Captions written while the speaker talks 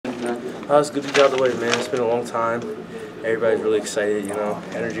It's good to be out of the way, man. It's been a long time. Everybody's really excited, you know.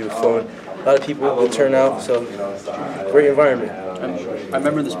 Energy was flowing. A lot of people will turn out, so great environment. I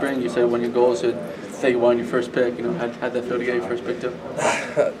remember in the spring you said one of your goals to take one your first pick. You know, how'd that feel to get your first pick too?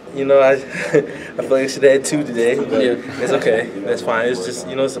 You know, I feel like I should have had 2 today, but it's okay. That's fine. It's just,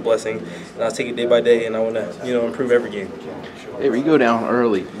 you know, it's a blessing. And I'll take it day by day, and I want to, you know, improve every game. Hey, you go down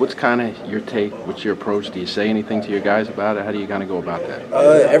early. What's kind of your take? What's your approach? Do you say anything to your guys about it? How do you kind of go about that?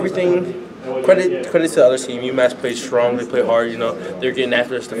 Everything. Credit to the other team. UMass played strong. They played hard. You know, they're getting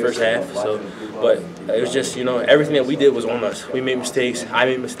after us the first half. So, but it was just, you know, everything that we did was on us. We made mistakes. I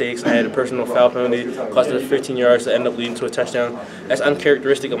made mistakes. I had a personal foul penalty, cost us 15 yards to end up leading to a touchdown. That's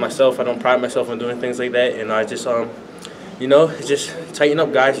uncharacteristic of myself. I don't pride myself on doing things like that, and I just you know, just tighten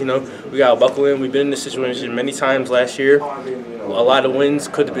up, guys. You know, we got to buckle in. We've been in this situation many times last year. A lot of wins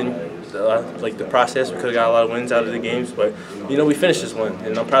could have been, like the process. We could have got a lot of wins out of the games. But, you know, we finished this one.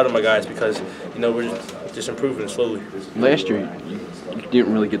 And I'm proud of my guys because, you know, we're just improving slowly. Last year, you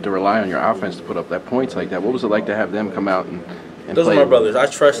didn't really get to rely on your offense to put up that points like that. What was it like to have them come out and Those are my brothers. I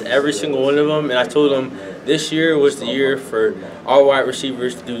trust every single one of them, and I told them this year was the year for our wide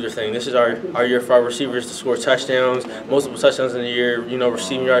receivers to do their thing. This is our year for our receivers to score touchdowns, multiple touchdowns in the year, you know,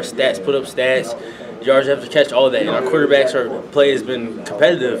 receiving yards, stats, put up stats, yards after catch, all that. And our quarterbacks, our play has been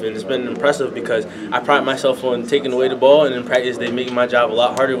competitive, and it's been impressive because I pride myself on taking away the ball, and in practice they make my job a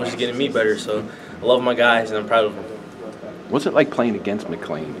lot harder, which is getting me better. So I love my guys, and I'm proud of them. What's it like playing against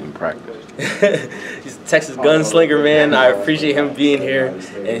McClain in practice? He's a Texas gunslinger, man. I appreciate him being here,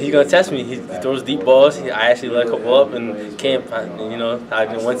 and he's gonna test me. He throws deep balls. I actually let a couple up in camp. You know, I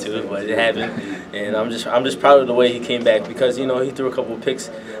didn't want to, but it happened, and I'm just proud of the way he came back because you know he threw a couple of picks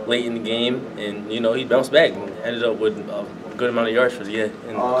late in the game, and you know he bounced back and ended up with a good amount of yards for the year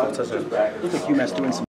and a couple touchdowns. Looks like UMass doing some